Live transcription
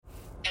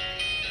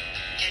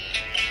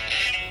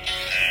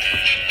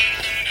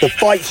The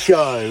Fight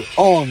Show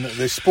on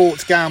the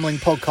Sports Gambling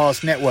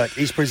Podcast Network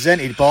is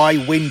presented by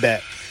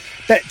WynnBET.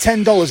 Bet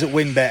 $10 at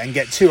WynnBET and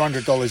get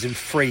 $200 in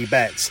free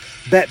bets.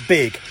 Bet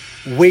big,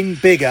 win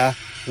bigger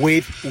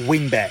with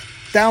WynnBET.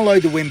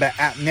 Download the WynnBET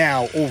app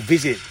now or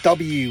visit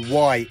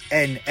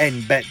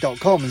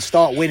wynnbet.com and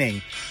start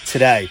winning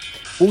today.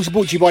 Also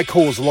brought to you by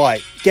Coors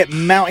Light. Get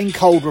mountain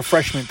cold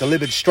refreshment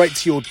delivered straight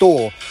to your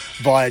door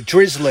via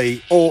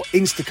Drizzly or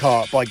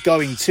Instacart by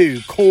going to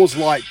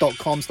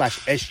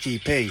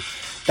CoorsLight.com/SGP.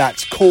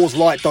 That's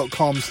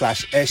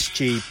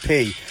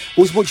CoorsLight.com/SGP.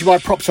 Also brought to you by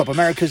PropSwap,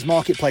 America's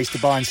marketplace to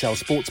buy and sell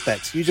sports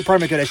bets. Use the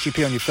promo code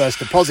SGP on your first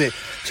deposit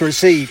to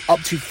receive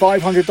up to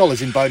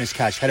 $500 in bonus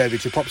cash. Head over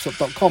to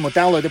PropSwap.com or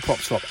download the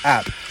PropSwap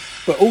app.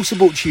 But also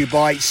brought to you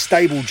by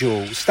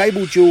StableDuel.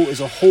 StableDuel is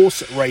a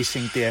horse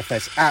racing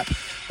DFS app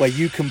where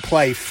you can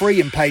play free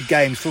and paid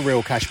games for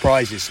real cash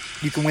prizes.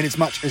 You can win as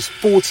much as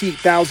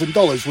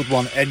 $40,000 with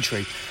one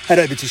entry. Head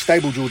over to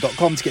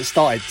StableDuel.com to get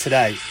started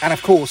today. And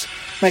of course,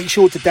 make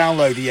sure to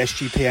download the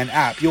SGPN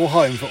app, your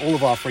home for all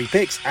of our free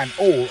picks and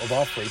all of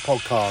our free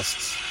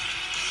podcasts.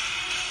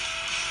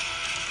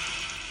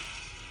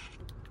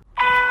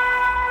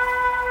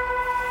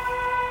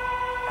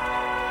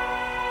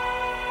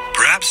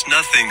 Perhaps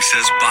nothing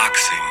says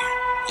boxing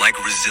like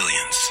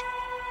resilience.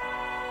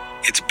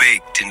 It's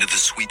baked into the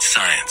sweet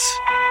science.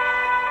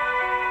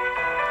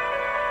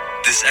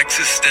 This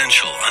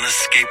existential,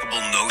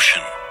 unescapable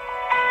notion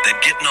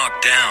that get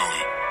knocked down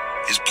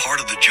is part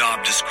of the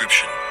job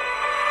description.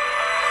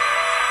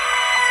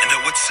 And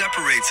that what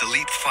separates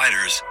elite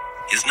fighters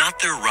is not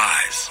their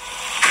rise,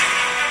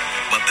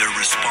 but their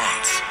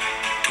response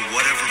to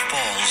whatever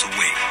falls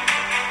await.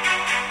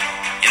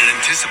 In an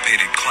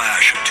anticipated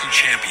clash of two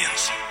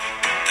champions,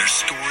 their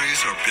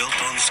stories are built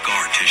on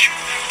scar tissue.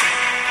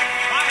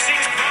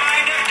 Boxing's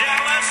pride of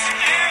Dallas,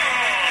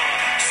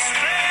 Errol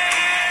Spence.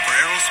 For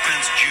Errol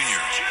Spence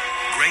Jr.,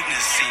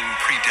 greatness seemed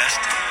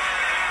predestined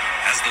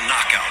as the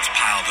knockouts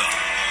piled up.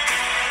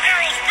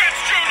 Errol Spence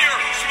Jr.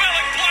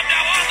 smelling blood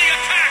now on the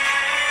attack.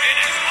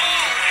 It is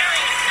all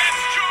Errol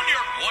Spence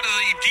Jr. One of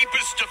the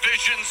deepest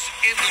divisions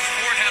in the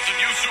sport has a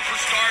new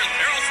superstar.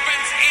 Errol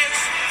Spence is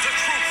the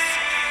truth.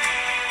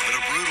 But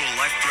a brutal,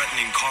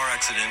 life-threatening car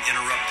accident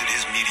interrupted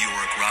his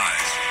meteoric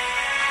rise,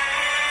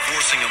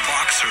 forcing a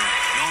boxer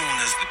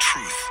known as the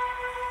Truth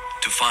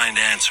to find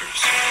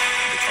answers.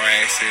 The car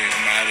accident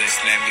might have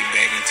snapped me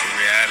back into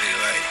reality,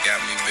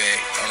 got me back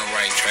on the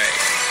right track.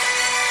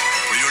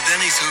 For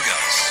Yordenis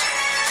Ugas,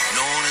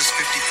 known as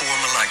 54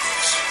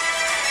 Milagros,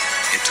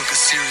 it took a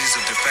series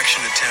of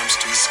defection attempts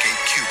to escape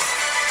Cuba,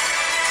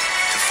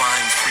 to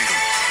find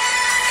freedom,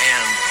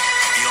 and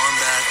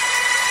beyond that,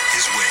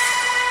 his way.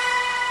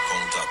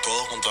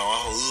 Todo con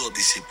trabajo duro,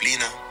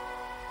 disciplina,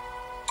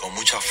 con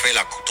mucha fe,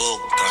 las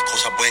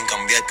cosas pueden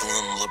cambiar que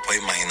uno no se puede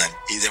imaginar.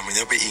 Y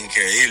terminé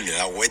increíble,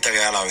 la vuelta que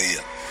da la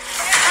vida.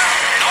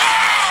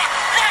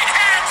 Right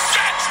hand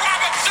sends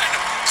Robinson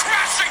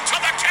crashing to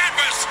the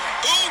canvas.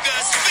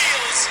 Ugas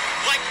feels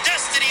like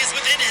destiny is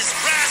within his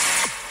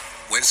grasp.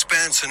 When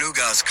Spence and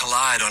Ugas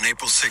collide on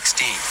April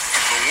 16th,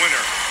 The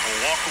winner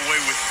will walk away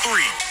with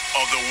 3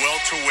 of the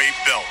welterweight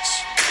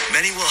belts.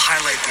 many will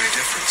highlight their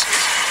differences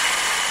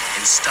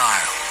in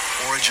style,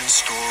 origin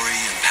story,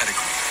 and pedigree.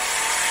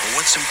 But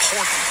what's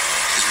important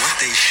is what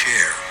they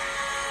share.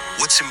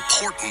 What's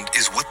important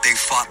is what they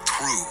fought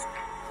through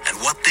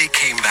and what they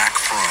came back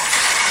from.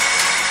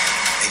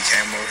 He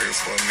came over here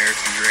for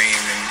American dream,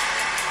 and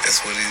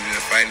that's what he's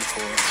been fighting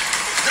for.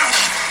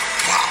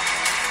 Wow.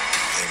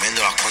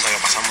 Tremendo las cosas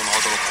que pasamos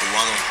nosotros los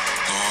cubanos.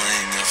 No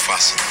es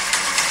fácil.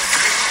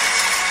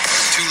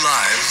 Two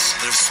lives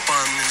that have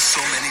spun in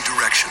so many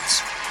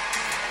directions,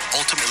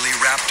 ultimately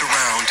wrapped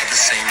around to the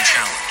same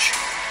challenge.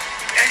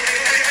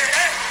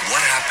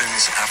 What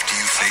happens after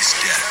you face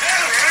death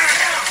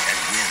and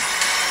win?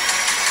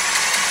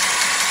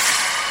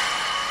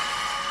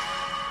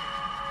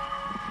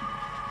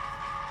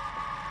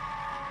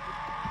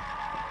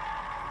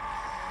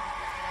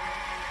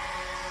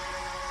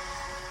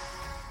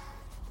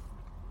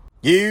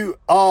 You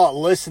are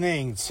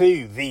listening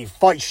to The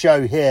Fight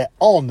Show here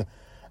on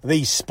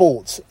the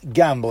Sports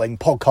Gambling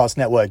Podcast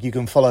Network. You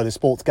can follow the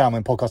Sports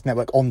Gambling Podcast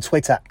Network on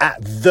Twitter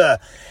at the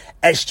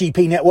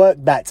SGP Network.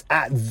 That's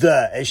at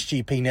the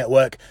SGP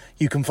Network.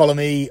 You can follow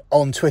me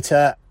on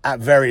Twitter at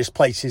various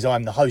places.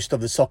 I'm the host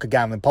of the Soccer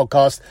Gambling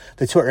Podcast.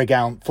 The Twitter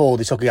account for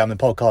the Soccer Gambling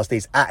Podcast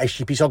is at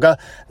SGP Soccer.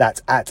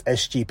 That's at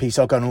SGP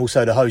Soccer. And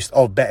also the host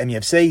of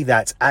BetMUFC.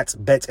 That's at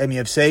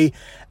BetMUFC.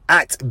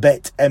 At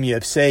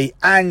BetMUFC,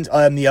 and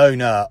I am the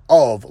owner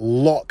of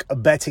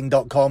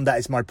LockBetting.com. That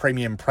is my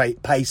premium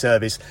pay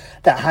service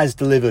that has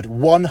delivered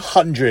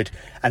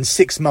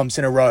 106 months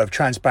in a row of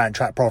transparent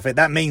track profit.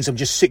 That means I'm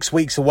just 6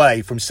 weeks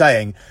away from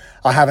saying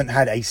I haven't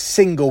had a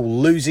single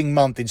losing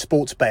month in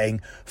sports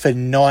betting for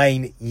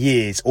 9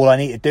 years. All I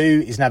need to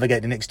do is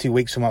navigate the next 2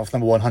 weeks for month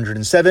number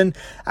 107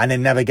 and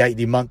then navigate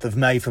the month of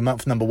May for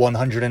month number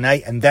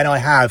 108. And then I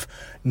have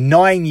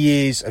 9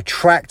 years of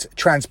tracked,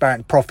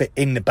 transparent profit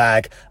in the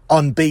bag,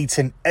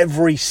 unbeaten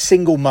every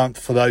single month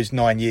for those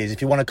 9 years.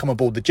 If you want to come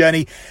aboard the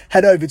journey,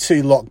 head over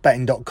to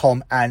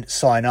lockbetting.com and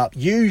sign up.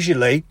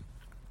 Usually,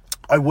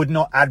 I would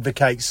not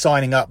advocate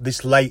signing up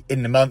this late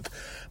in the month.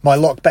 My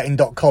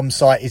lockbetting.com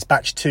site is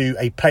batched to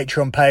a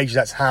Patreon page.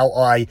 That's how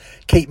I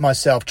keep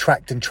myself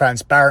tracked and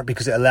transparent,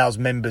 because it allows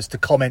members to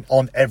comment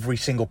on every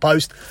single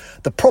post.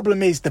 The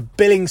problem is the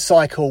billing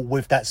cycle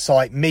with that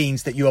site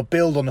means that you are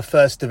billed on the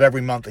 1st of every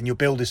month and you're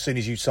billed as soon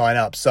as you sign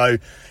up. So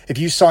if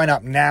you sign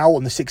up now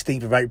on the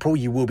 16th of April,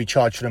 you will be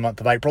charged for the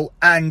month of April,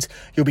 and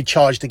you'll be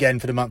charged again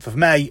for the month of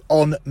May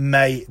on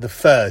May the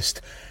 1st.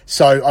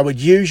 So I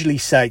would usually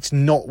say it's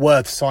not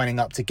worth signing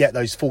up to get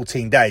those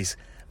 14 days.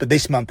 But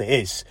this month it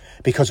is,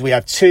 because we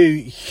have 2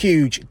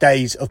 huge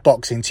days of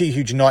boxing, 2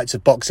 huge nights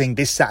of boxing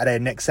this Saturday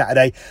and next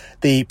Saturday.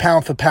 The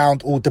pound for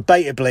pound, or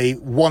debatably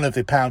one of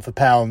the pound for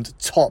pound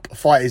top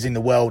fighters in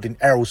the world in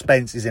Errol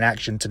Spence, is in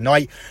action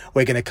tonight.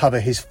 We're going to cover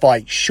his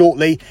fight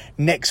shortly.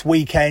 Next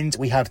weekend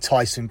we have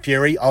Tyson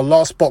Fury. Our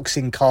last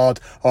boxing card,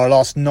 or our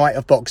last night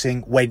of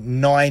boxing, went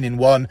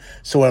 9-1.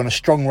 So we're on a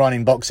strong run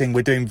in boxing.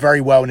 We're doing very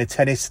well in the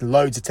tennis,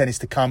 loads of tennis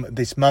to come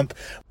this month.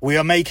 We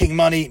are making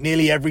money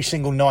nearly every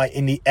single night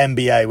in the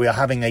NBA. We are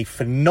having a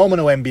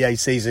phenomenal NBA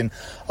season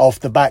off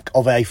the back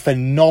of a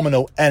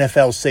phenomenal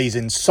NFL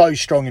season. So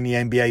strong in the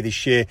NBA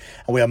this year,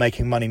 and we are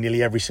making money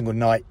nearly every single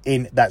night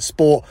in that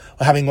sport.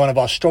 We're having one of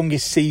our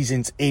strongest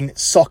seasons in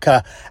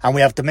soccer, and we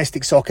have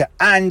domestic soccer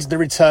and the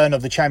return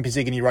of the Champions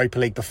League and Europa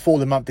League before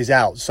the month is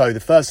out. So the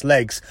first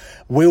legs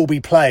will be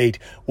played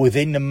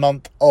within the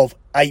month of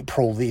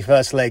April, the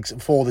first legs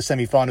for the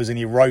semi-finals in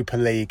the Europa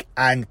League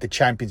and the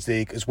Champions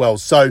League as well.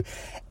 So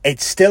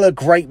it's still a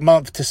great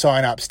month to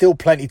sign up, still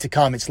plenty to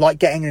come. It's like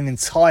getting an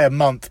entire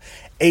month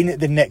in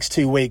the next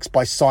 2 weeks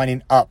by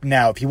signing up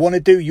now. If you want to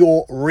do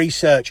your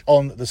research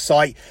on the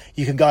site,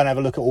 you can go and have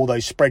a look at all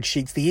those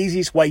spreadsheets. The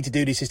easiest way to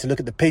do this is to look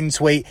at the pin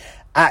tweet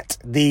at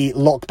the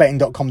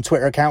lockbetting.com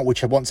Twitter account,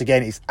 which once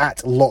again is at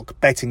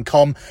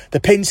lockbetting.com. The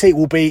pin tweet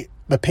will be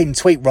a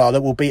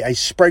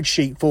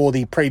spreadsheet for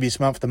the previous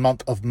month, the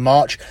month of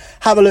March.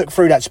 Have a look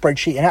through that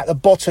spreadsheet, and at the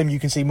bottom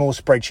you can see more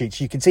spreadsheets.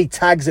 You can see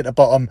tags at the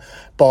bottom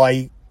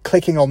by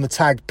clicking on the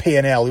tag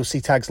P&L. You'll see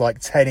tags like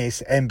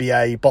tennis,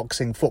 NBA,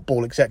 boxing,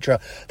 football,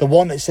 etc. The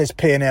one that says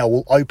P&L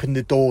will open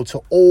the door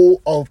to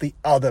all of the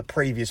other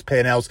previous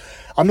P&Ls.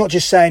 I'm not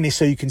just saying this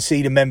so you can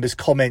see the members'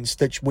 comments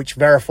which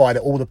verify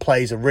that all the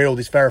plays are real.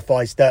 This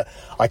verifies that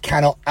I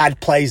cannot add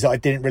plays that I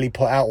didn't really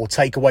put out or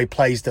take away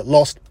plays that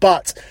lost.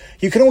 But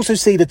you can also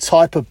see the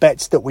type of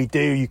bets that we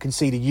do. You can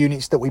see the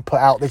units that we put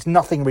out. There's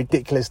nothing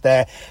ridiculous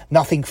there.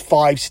 Nothing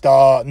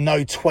 5-star,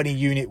 no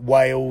 20-unit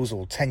whales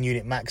or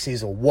 10-unit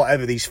maxes or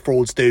whatever these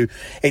frauds do.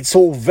 It's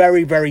all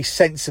very, very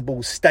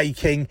sensible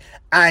staking.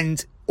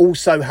 And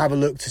also have a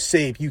look to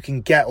see if you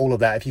can get all of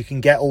that, if you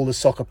can get all the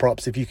soccer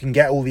props, if you can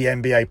get all the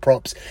NBA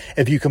props,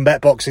 if you can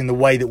bet boxing the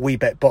way that we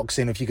bet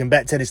boxing, if you can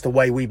bet tennis the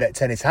way we bet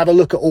tennis. Have a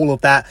look at all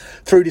of that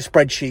through the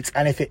spreadsheets,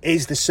 and if it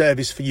is the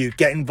service for you,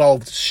 get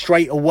involved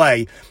straight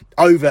away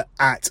over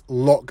at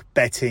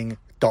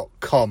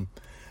lockbetting.com.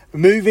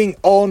 Moving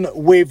on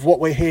with what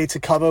we're here to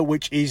cover,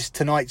 which is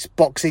tonight's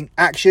boxing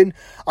action.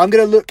 I'm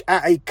going to look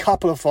at a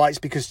couple of fights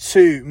because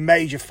 2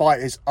 major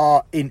fighters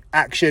are in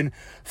action.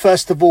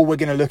 First of all, we're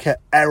going to look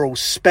at Errol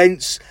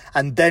Spence,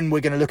 and then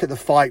we're going to look at the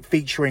fight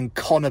featuring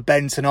Conor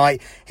Benn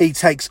tonight. He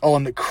takes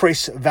on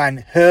Chris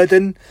Van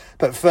Heerden.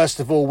 But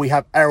first of all, we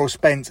have Errol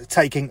Spence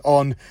taking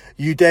on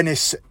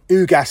Yordenis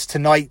Ugas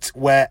tonight,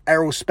 where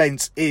Errol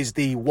Spence is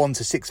the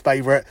 1-6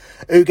 favourite.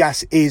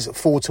 Ugas is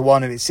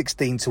 4-1, and it's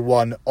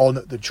 16-1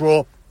 on the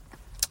draw.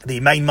 The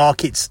main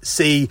markets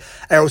see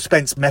Errol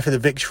Spence method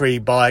of victory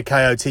by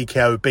KO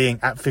TKO being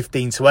at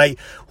 15-8,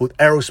 with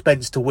Errol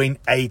Spence to win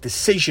a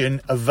decision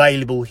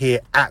available here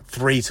at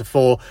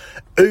 3-4.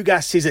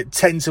 Ugas is at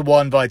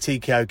 10-1 via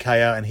TKO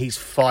KO, and he's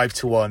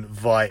 5-1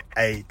 via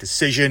a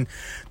decision.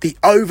 The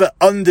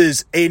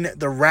over-unders in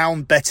the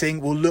round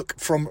betting will look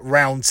from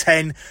round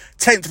 10.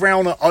 10th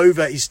rounder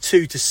over is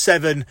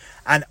 2-7,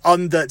 and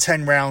under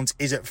 10 rounds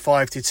is at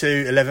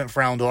 5-2. 11th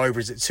rounder over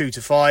is at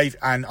 2-5,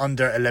 and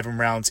under 11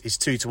 rounds is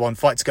 2-1.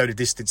 Fight to go to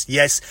distance,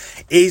 yes,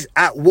 is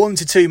at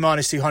 1-2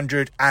 minus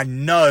 200,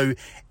 and no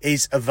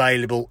is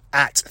available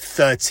at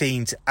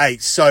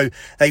 13-8. So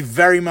they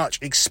very much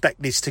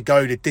expect this to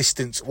go to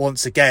distance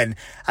once again,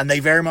 and they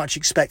very much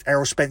expect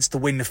Errol Spence to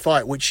win the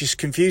fight, which is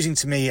confusing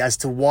to me as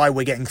to why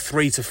we're getting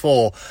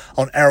 3-4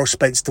 on Errol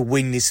Spence to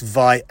win this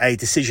via a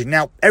decision.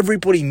 Now,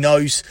 everybody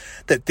knows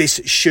that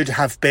this should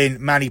have been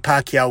Manny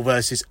Pacquiao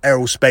versus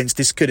Errol Spence.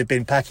 This could have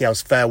been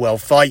Pacquiao's farewell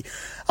fight.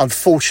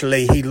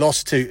 Unfortunately, he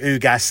lost to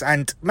Ugas,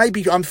 and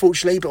maybe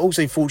unfortunately, but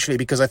also fortunately,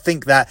 because I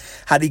think that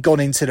had he gone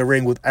into the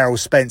ring with Errol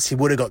Spence, he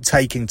would have got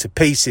taken to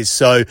pieces.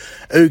 So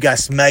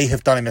Ugas may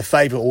have done him a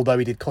favour, although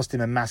he did cost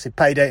him a massive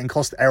payday and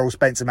cost Errol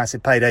Spence a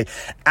massive payday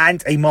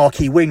and a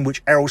marquee win,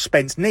 which Errol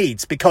Spence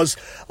needs. Because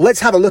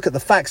let's have a look at the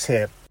facts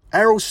here.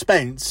 Errol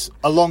Spence,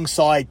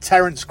 alongside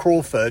Terence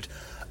Crawford,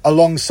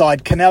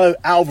 alongside Canelo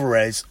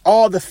Alvarez,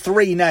 are the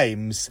three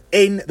names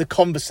in the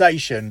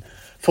conversation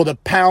for the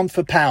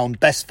pound-for-pound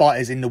best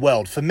fighters in the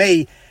world. For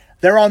me,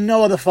 there are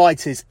no other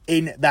fighters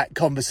in that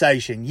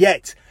conversation.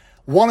 Yet,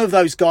 one of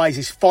those guys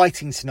is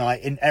fighting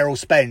tonight in Errol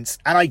Spence.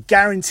 And I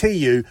guarantee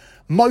you,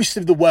 most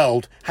of the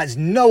world has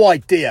no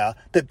idea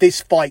that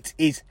this fight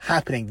is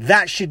happening.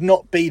 That should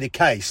not be the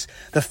case.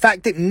 The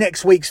fact that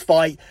next week's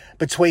fight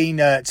between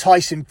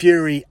Tyson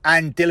Fury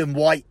and Dillian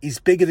Whyte is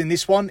bigger than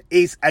this one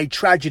is a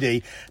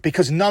tragedy,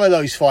 because none of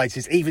those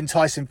fighters, even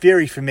Tyson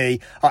Fury for me,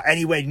 are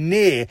anywhere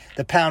near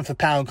the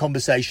pound-for-pound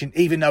conversation,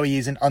 even though he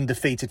is an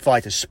undefeated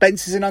fighter.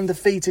 Spence is an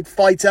undefeated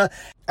fighter,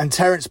 and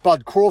Terence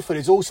Bud Crawford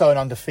is also an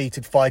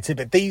undefeated fighter,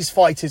 but these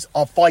fighters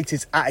are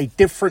fighters at a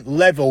different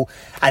level,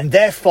 and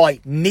their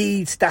fight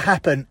needs to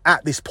happen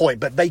at this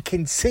point. But they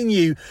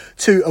continue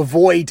to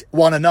avoid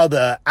one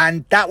another,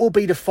 and that will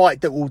be the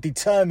fight that will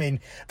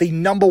determine the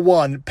number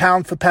one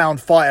pound-for-pound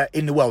fighter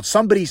in the world.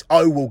 Somebody's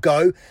O will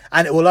go,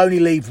 and it will only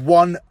leave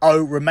one O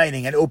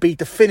remaining, and it will be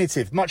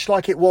definitive, much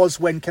like it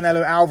was when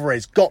Canelo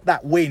Alvarez got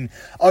that win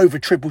over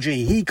Triple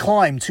G. He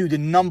climbed to the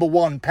number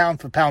one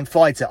pound-for-pound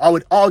fighter. I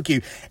would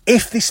argue,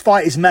 if this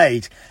fight is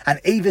made and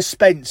either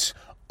Spence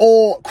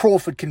or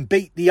Crawford can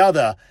beat the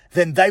other,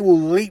 then they will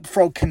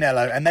leapfrog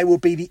Canelo and they will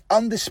be the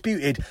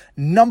undisputed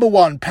number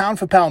one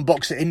pound-for-pound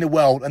boxer in the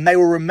world, and they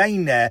will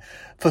remain there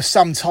for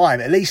some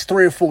time, at least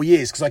 3 or 4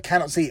 years, because I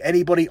cannot see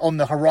anybody on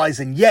the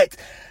horizon yet.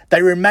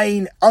 They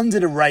remain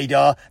under the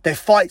radar. Their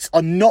fights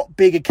are not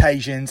big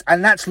occasions,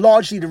 and that's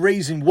largely the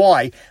reason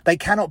why they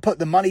cannot put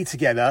the money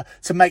together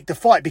to make the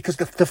fight, because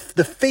the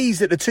fees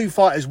that the two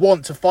fighters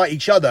want to fight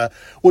each other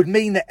would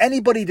mean that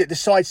anybody that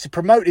decides to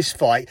promote this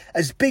fight,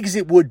 as big as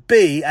it would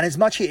be and as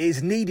much it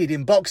is needed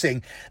in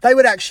boxing, they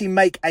would actually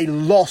make a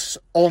loss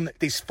on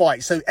this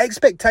fight. So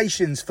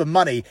expectations for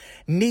money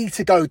need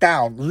to go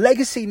down.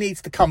 Legacy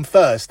needs to come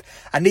first,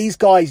 and these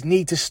guys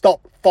need to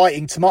stop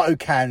fighting tomato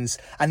cans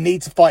and need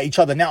to fight each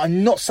other. Now,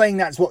 I'm not saying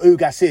that's what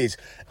Ugas is.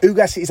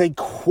 Ugas is a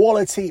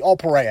quality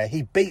operator.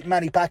 He beat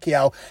Manny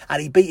Pacquiao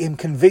and he beat him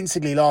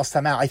convincingly last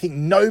time out. I think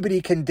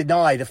nobody can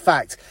deny the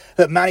fact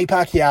that Manny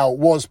Pacquiao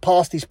was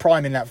past his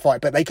prime in that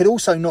fight, but they could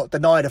also not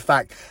deny the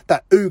fact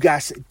that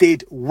Ugas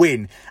did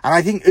win. And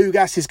I think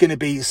Ugas is going to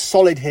be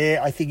solid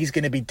here. I think he's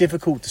going to be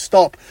difficult to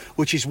stop,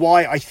 which is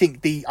why I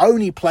think the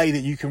only play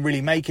that you can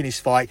really make in this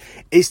fight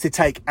is to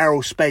take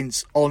Errol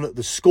Spence on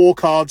the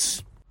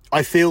scorecards.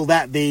 I feel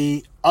that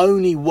the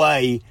only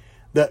way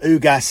that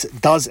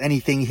Ugas does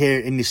anything here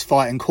in this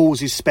fight and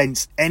causes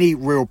Spence any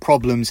real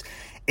problems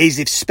is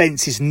if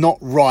Spence is not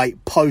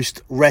right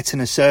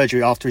post-retina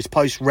surgery, after his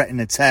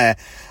post-retina tear.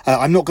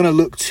 I'm not going to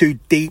look too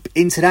deep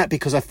into that,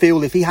 because I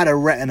feel if he had a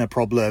retina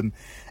problem,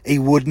 he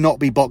would not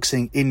be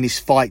boxing in this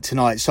fight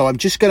tonight. So I'm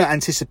just going to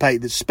anticipate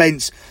that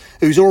Spence,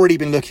 who's already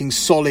been looking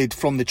solid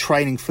from the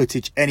training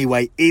footage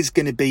anyway, is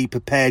going to be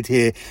prepared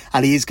here,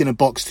 and he is going to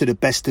box to the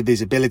best of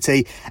his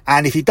ability.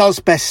 And if he does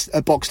box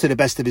to the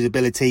best of his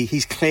ability,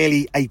 he's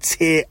clearly a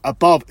tier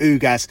above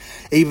Ugas,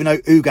 even though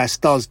Ugas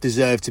does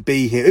deserve to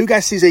be here.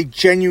 Ugas is a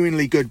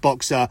genuinely good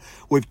boxer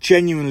with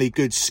genuinely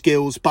good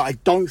skills, but I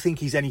don't think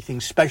he's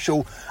anything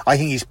special. I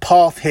think his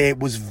path here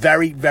was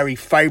very, very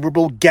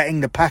favourable,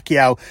 getting the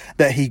Pacquiao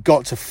that he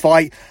got to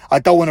fight. I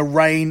don't want to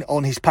rain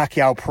on his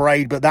Pacquiao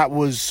parade, but that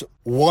was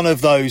one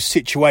of those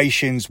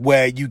situations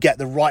where you get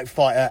the right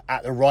fighter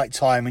at the right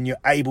time and you're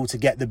able to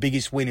get the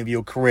biggest win of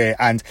your career.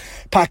 And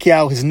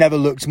Pacquiao has never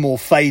looked more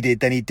faded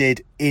than he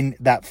did in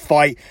that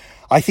fight.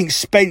 I think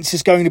Spence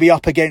is going to be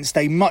up against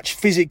a much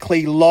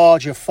physically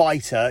larger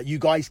fighter. You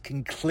guys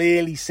can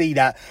clearly see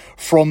that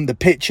from the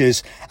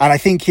pictures. And I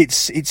think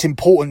it's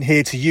important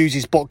here to use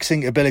his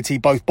boxing ability,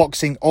 both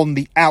boxing on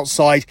the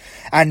outside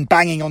and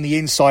banging on the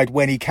inside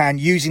when he can,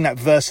 using that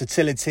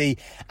versatility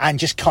and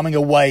just coming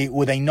away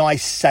with a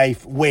nice,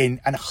 safe win,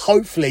 and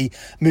hopefully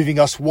moving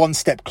us one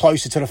step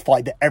closer to the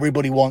fight that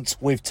everybody wants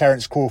with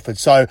Terence Crawford.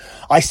 So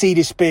I see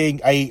this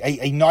being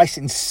a nice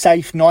and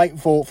safe night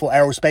for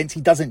Errol Spence. He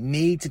doesn't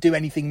need to do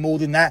anything more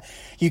than that.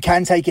 You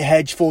can take a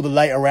hedge for the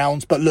later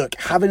rounds, but look,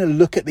 having a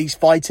look at these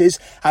fighters,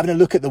 having a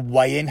look at the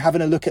weigh-in,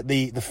 having a look at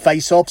the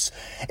face-offs,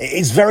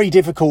 it's very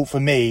difficult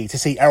for me to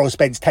see Errol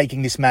Spence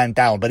taking this man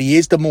down, but he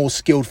is the more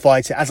skilled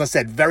fighter. As I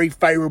said, very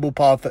favourable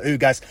path for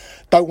Ugas.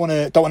 Don't want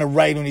to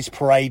rain on his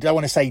parade. Don't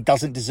want to say he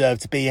doesn't deserve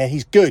to be here.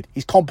 He's good.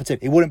 He's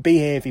competent. He wouldn't be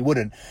here if he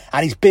wouldn't.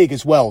 And he's big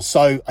as well.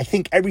 So I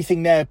think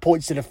everything there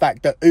points to the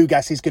fact that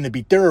Ugas is going to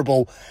be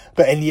durable,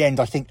 but in the end,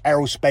 I think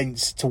Errol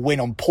Spence to win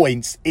on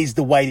points is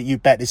the way that you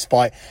bet this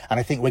fight,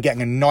 and I think we're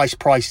getting a nice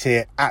price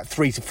here at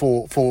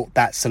 3-4 for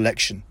that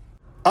selection.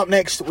 Up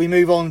next, we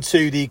move on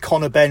to the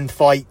Conor Benn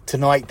fight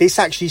tonight. This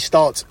actually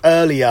starts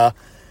earlier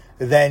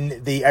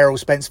than the Errol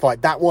Spence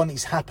fight. That one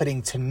is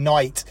happening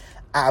tonight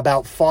at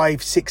about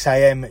 5-6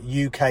 a.m.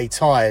 UK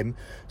time.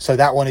 So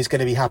that one is going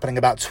to be happening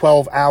about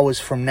 12 hours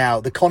from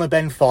now. The Conor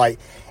Benn fight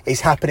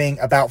is happening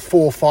about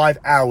 4 or 5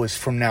 hours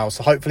from now.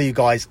 So hopefully you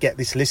guys get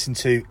this listened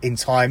to in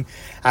time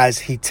as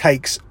he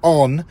takes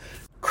on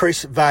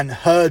Chris Van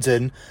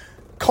Heerden.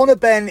 Conor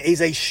Benn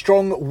is a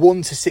strong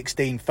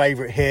 1-16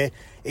 favourite here.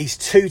 He's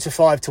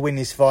 2-5 to win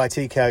this via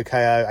TKO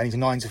KO, and he's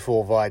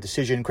 9-4 via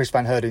decision. Chris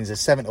Van Heerden is a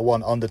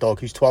 7-1 underdog,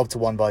 who's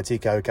 12-1 via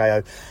TKO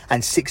KO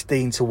and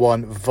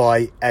 16-1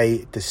 via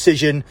a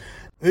decision.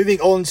 Moving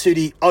on to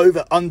the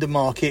over-under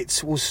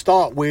markets, we'll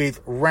start with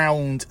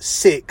round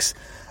 6.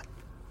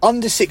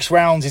 Under 6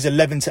 rounds is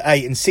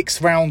 11-8, and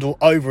 6th round or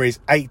over is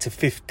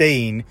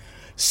 8-15.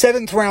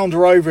 7th round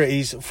or over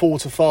is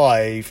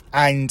 4-5,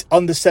 and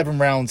under 7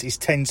 rounds is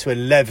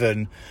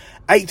 10-11.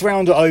 8th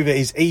round or over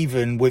is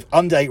even, with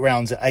under 8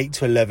 rounds at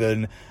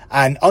 8-11,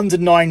 and under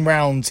 9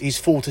 rounds is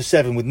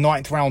 4-7, with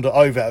 9th round or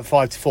over at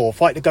 5-4.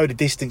 Fight to go to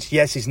distance,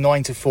 yes, is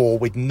 9-4,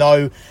 with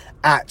no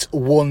at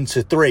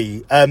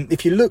 1-3.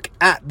 If you look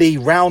at the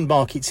round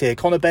markets here,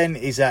 Conor Benn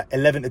is at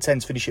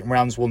 11-10 to finish it in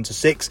rounds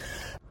 1-6,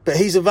 but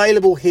he's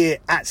available here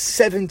at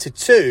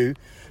 7-2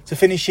 to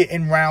finish it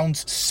in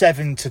rounds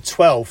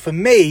 7-12. For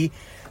me,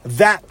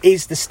 that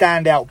is the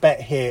standout bet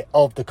here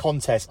of the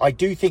contest. I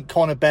do think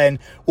Conor Benn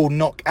will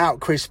knock out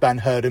Chris Van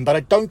Heerden, but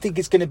I don't think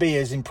it's going to be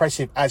as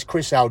impressive as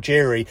Chris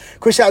Algieri.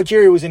 Chris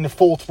Algieri was in the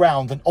 4th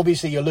round, and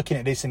obviously you're looking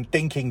at this and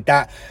thinking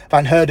that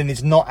Van Heerden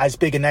is not as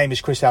big a name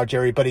as Chris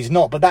Algieri, but he's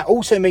not. But that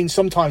also means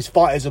sometimes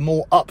fighters are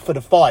more up for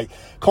the fight.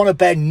 Conor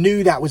Benn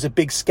knew that was a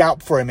big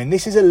scalp for him, and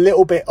this is a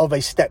little bit of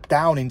a step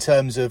down in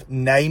terms of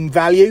name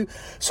value.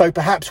 So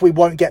perhaps we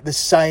won't get the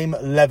same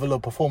level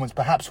of performance.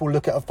 Perhaps we'll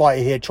look at a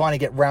fighter here trying to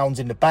get rounds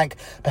in the bank.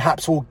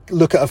 Perhaps we'll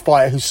look at a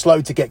fighter who's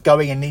slow to get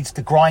going and needs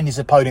to grind his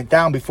opponent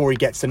down before he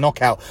gets the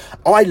knockout.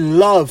 I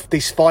love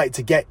this fight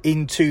to get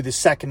into the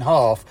second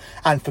half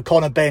and for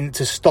Conor Benn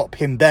to stop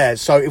him there.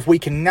 So if we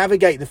can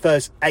navigate the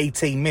first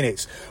 18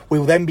 minutes,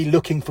 we'll then be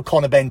looking for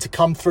Conor Benn to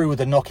come through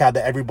with a knockout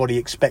that everybody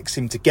expects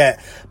him to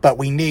get. But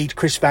we need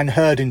Chris Van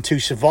Heerden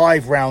to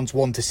survive rounds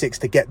 1-6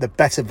 to get the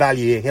better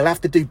value here. He'll have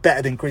to do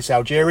better than Chris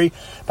Algieri.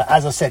 But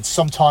as I said,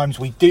 sometimes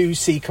we do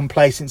see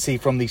complacency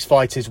from these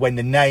fighters when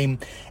the name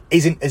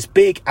isn't as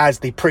big as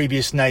the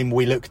previous name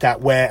we looked at,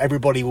 where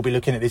everybody will be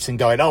looking at this and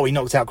going, oh, he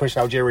knocked out Chris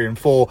Algieri in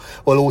 4,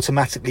 will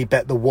automatically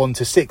bet the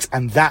 1-6.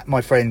 And that,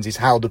 my friends, is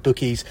how the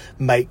bookies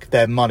make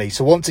their money.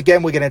 So once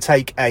again, we're going to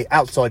take a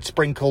outside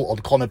sprinkle on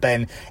Conor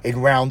Benn in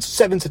rounds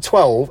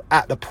 7-12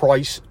 at the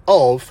price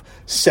of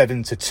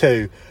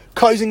 7-2.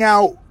 Closing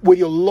out with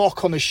your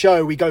lock on the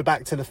show, we go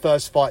back to the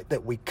first fight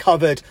that we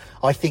covered.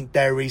 I think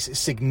there is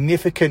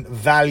significant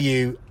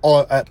value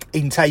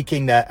in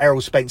taking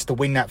Errol Spence to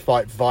win that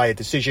fight via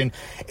decision.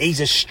 He's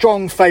a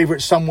strong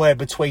favourite somewhere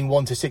between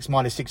 1-6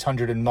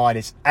 -600 and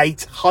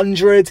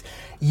 -800.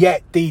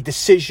 Yet the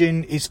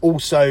decision is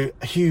also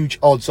huge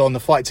odds on. The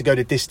fight to go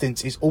to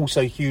distance is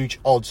also huge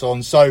odds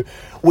on. So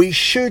we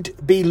should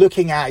be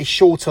looking at a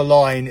shorter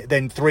line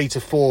than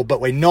 3-4,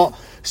 but we're not.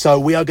 So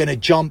we are going to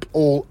jump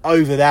all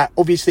over that.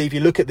 Obviously, if you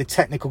look at the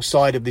technical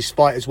side of this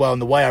fight as well,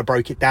 and the way I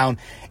broke it down,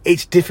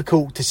 it's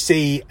difficult to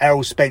see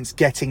Errol Spence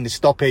getting the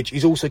stoppage.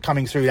 He's also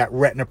coming through that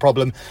retina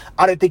problem.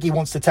 I don't think he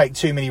wants to take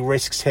too many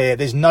risks here.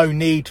 There's no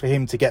need for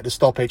him to get the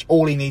stoppage.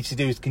 All he needs to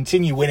do is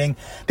continue winning.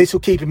 This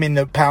will keep him in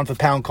the pound for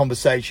pound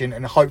conversation,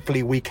 and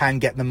hopefully we can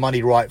get the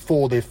money right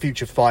for the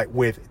future fight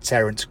with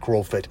Terence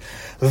Crawford.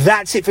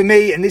 That's it for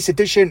me in this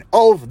edition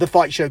of The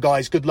Fight Show,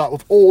 guys. Good luck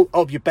with all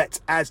of your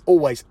bets as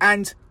always,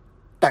 and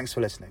thanks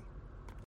for listening.